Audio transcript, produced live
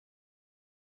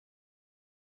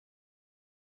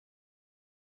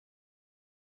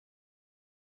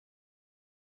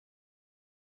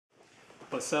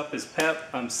What's up? It's Pep.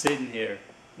 I'm sitting here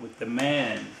with the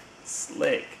man,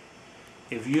 Slick.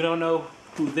 If you don't know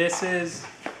who this is,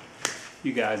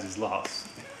 you guys is lost.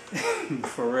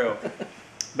 For real.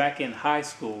 Back in high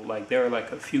school, like there were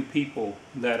like a few people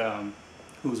that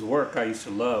whose work I used to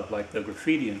love, like the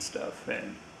graffiti and stuff,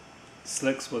 and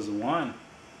Slicks was one.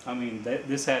 I mean,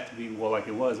 this had to be, well, like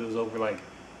it was over like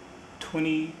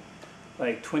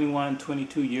 21,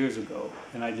 22 years ago,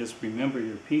 and I just remember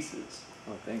your pieces.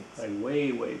 Oh, thanks. Like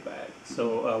way back.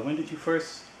 So when did you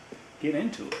first get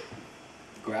into it?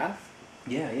 Graph?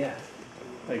 Yeah.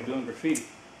 Like doing graffiti.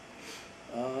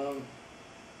 It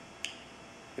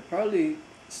probably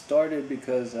started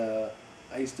because I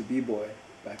used to b-boy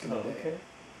back in the day. Okay.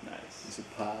 Nice. Used to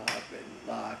pop and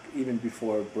lock, even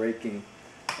before breaking.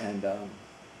 And man,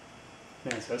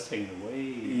 so that's taking it way.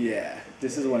 yeah,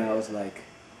 this is when I was like,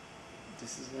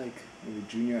 maybe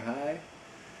junior high.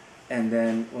 And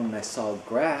then when I saw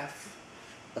graph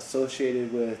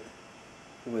associated with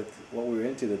what we were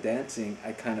into, the dancing,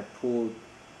 I kind of pulled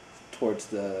towards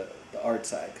the art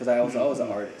side, because I was always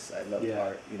an artist. I loved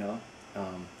art, you know.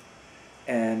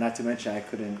 And not to mention, I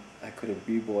couldn't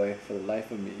b-boy for the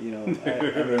life of me, you know.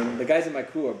 I mean, the guys in my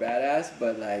crew are badass,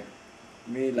 but like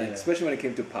me, like especially when it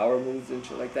came to power moves and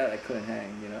shit like that, I couldn't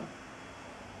hang, you know.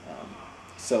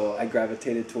 So I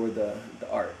gravitated toward the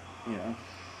art, you know,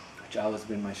 which always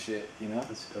been my shit, you know.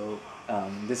 That's dope.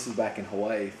 This is back in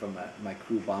Hawaii from my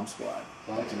crew, Bomb Squad.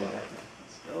 That's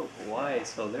dope. Hawaii.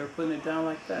 So they were putting it down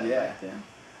like that back then.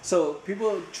 So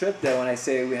people trip that when I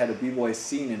say we had a b-boy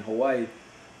scene in Hawaii,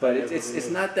 but it's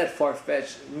not that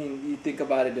far-fetched. I mean, you think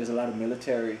about it, there's a lot of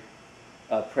military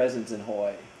presence in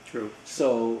Hawaii. True.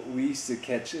 So we used to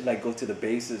go to the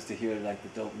bases to hear like the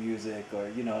dope music, or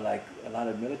you know, like a lot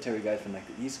of military guys from like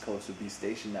the East Coast would be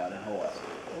stationed out in Hawaii.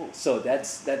 Oh. So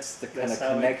that's the kind of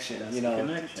connection, you know,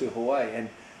 to Hawaii. And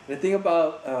the thing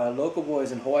about local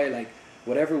boys in Hawaii, like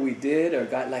whatever we did or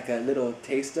got like a little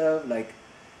taste of, like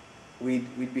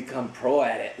we'd become pro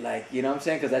at it, like, you know what I'm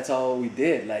saying? Because that's all we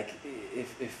did. Like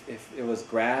if it was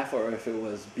graph or if it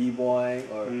was b-boying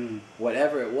or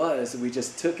whatever it was, we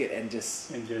just took it and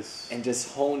just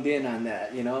honed in on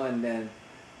that, you know. And then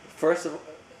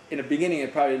in the beginning,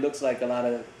 it probably looks like a lot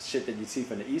of shit that you see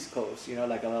from the East Coast, you know,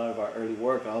 like a lot of our early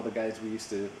work, all the guys we used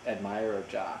to admire or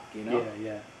jock, you know.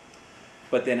 Yeah.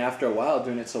 But then after a while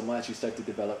doing it so much, you start to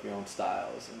develop your own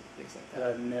styles and things like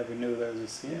that. I never knew there was a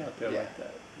scene out there like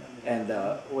that. And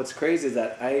what's crazy is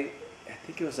that I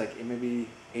think it was like maybe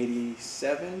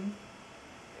 87,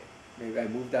 maybe I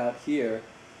moved out here,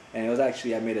 and it was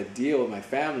actually, I made a deal with my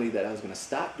family that I was going to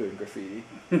stop doing graffiti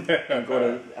and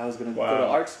I was going to go to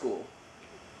art school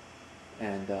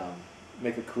and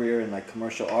make a career in like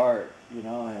commercial art, you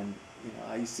know. And you know,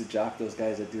 I used to jock those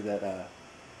guys that do that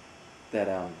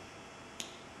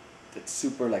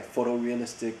super like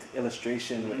photorealistic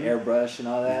illustration with airbrush and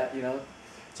all that, you know.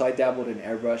 So I dabbled in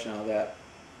airbrush and all that.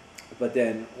 But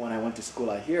then when I went to school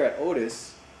out here at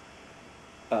Otis,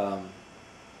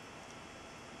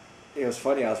 it was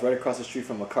funny. I was right across the street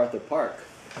from MacArthur Park,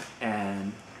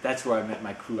 and that's where I met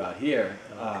my crew out here,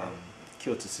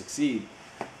 Kill to Succeed.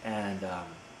 And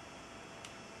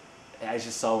I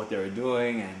just saw what they were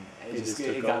doing, and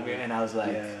it got me, and I was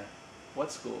like,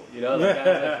 what school? You know, like,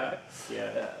 I was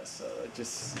like, so it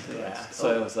just,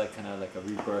 so it was like kind of like a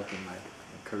rebirth in my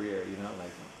career, you know,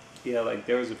 like. Yeah, like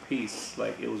there was a piece,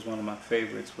 like it was one of my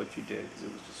favorites, what you did, because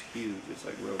it was just huge. It's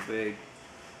like real big.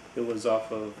 It was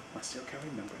off of, I still can't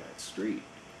remember that street,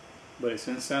 but it's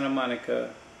in Santa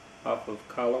Monica, off of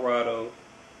Colorado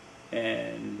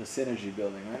and the Synergy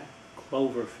building, right?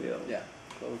 Cloverfield. Yeah,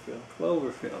 Cloverfield.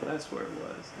 Cloverfield, that's where it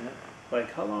was. Yeah.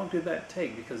 Like, how long did that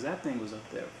take? Because that thing was up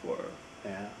there for.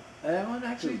 Yeah, that one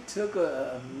actually took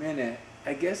a minute.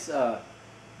 I guess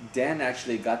Dan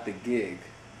actually got the gig.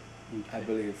 I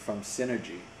believe from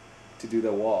Synergy to do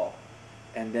the wall,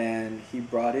 and then he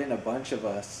brought in a bunch of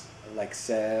us like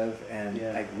Sev and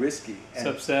like Risky.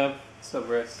 Sup Sev? Sup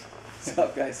Risk?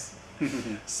 Sup guys?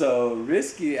 So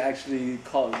Risky actually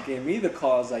gave me the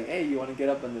call. I was like, hey, you want to get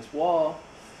up on this wall?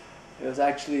 It was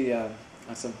actually on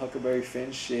some Huckleberry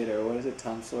Finn shit, or what is it,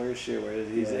 Tom Sawyer shit, where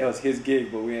it was his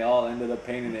gig, but we all ended up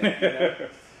painting it, you know?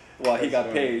 Well, he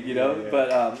got paid, you know,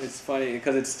 but it's funny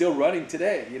because it's still running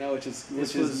today, you know, which is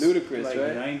ludicrous, like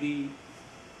right?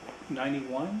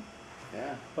 91?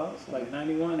 Yeah. About, like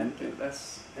 91. And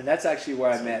that's actually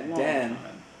where I met Dan.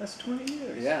 Time. That's 20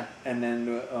 years. Yeah, and then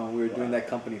we were doing that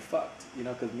company Fucked, you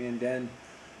know, because me and Dan.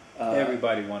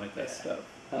 Everybody wanted that stuff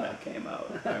when that came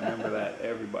out. I remember that,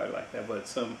 everybody liked that, but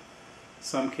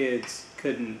some kids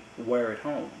couldn't wear it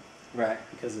home. Right.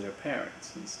 Because of their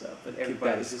parents and stuff. But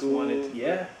everybody just wanted,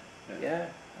 yeah.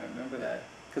 I remember that.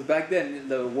 Because back then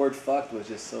the word "fucked" was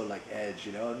just so like edge,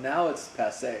 you know. Now it's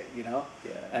passé, you know.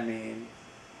 Yeah. I mean,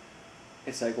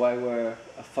 it's like, why wear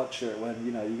a fuck shirt when,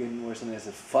 you know, you can wear something that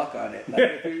says "fuck" on it. Like,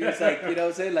 it's like, you know what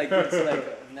I'm saying? Like, it's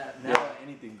like now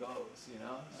anything goes, you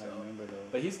know. So. I remember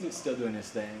those. But he's still doing his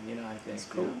thing, you know. I think. It's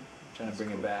cool. You know, trying to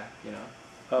bring it back, you know.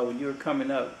 When you were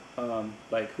coming up,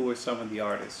 like who were some of the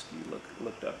artists you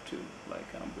looked up to,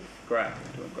 like doing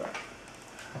graphic?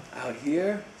 Out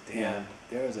here, damn,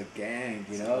 there was a gang,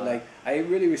 you know. Like, I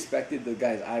really respected the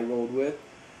guys I rolled with.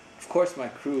 Of course, my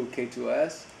crew,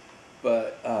 K2S,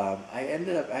 but I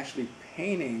ended up actually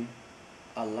painting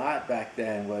a lot back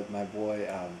then with my boy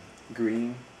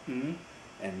Green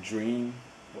and Dream,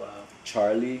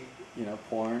 Charlie, you know,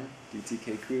 Porn,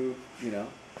 DTK crew, you know.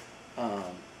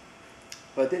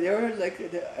 But they were like,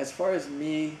 as far as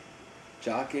me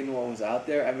jockeying what was out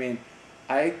there, I mean,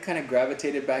 I kind of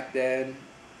gravitated back then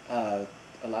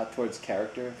a lot towards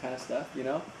character kind of stuff, you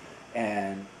know,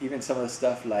 and even some of the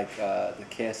stuff like the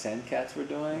KSN cats were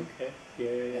doing. Okay.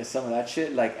 Yeah. And some of that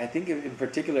shit, like I think in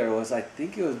particular it was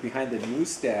behind the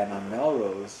newsstand on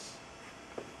Melrose.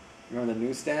 Remember the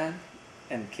newsstand?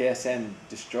 And KSN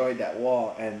destroyed that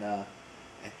wall, and I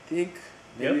think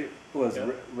maybe it was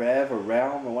Rev or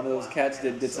Realm or one of those cats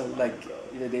that did some like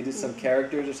they did some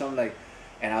characters or something like.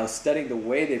 And I was studying the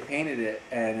way they painted it,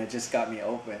 and it just got me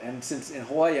open. And since in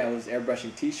Hawaii I was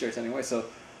airbrushing T-shirts anyway, so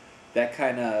that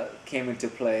kind of came into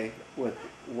play with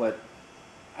what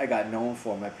I got known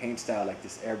for, my paint style, like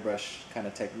this airbrush kind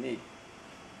of technique.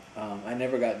 I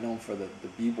never got known for the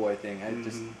b-boy thing. I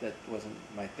just, that wasn't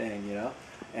my thing, you know.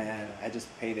 And I just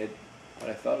painted what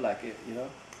I felt like it, you know.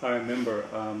 I remember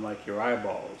like your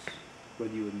eyeballs,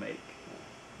 what you would make.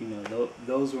 You know,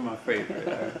 those were my favorite.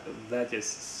 That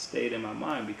just stayed in my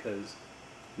mind because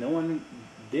no one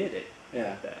did it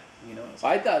like that. You know,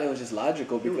 I thought it was just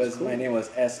logical because my name was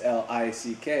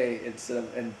SLICK instead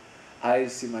of, and I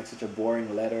seemed like such a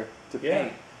boring letter to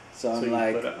paint. So I'm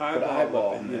like, put an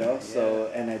eyeball, you know. So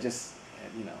and I just,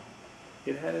 you know,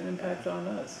 it had an impact on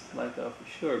us, like for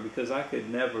sure, because I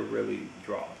could never really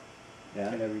draw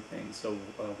and everything. So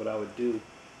what I would do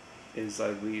is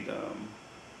like we'd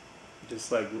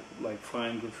just like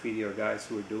find graffiti or guys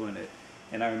who were doing it,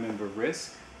 and I remember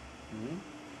Risk,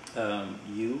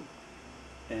 you,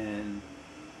 and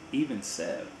even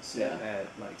Seb had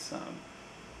like some,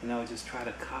 and I would just try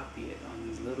to copy it on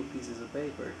these little pieces of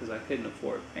paper because I couldn't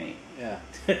afford paint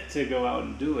to go out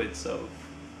and do it. So,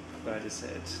 but I just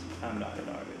said I'm not an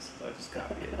artist, so I just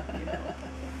copy it, you know.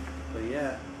 But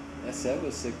yeah, Seb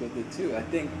was sick with it too. I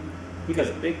think because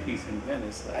a big piece in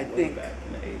Venice, like way back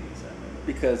in the '80s. I remember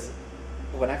because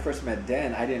when I first met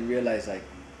Dan, I didn't realize like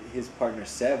his partner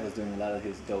Seb was doing a lot of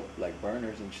his dope like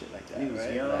burners and shit like that. He was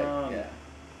young. Like,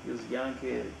 he was a young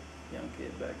kid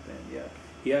back then. Yeah,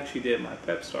 he actually did my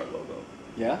Pep Star logo.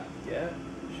 Yeah. Yeah,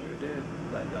 sure did.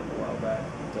 Like a while back.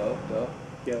 Dope.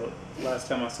 Yeah, last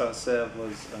time I saw Seb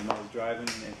was I was driving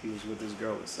and he was with his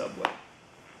girl at Subway.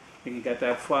 I think he got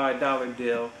that $5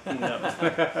 deal. You know.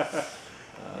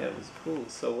 Yeah, it was cool.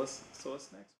 So what's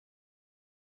next?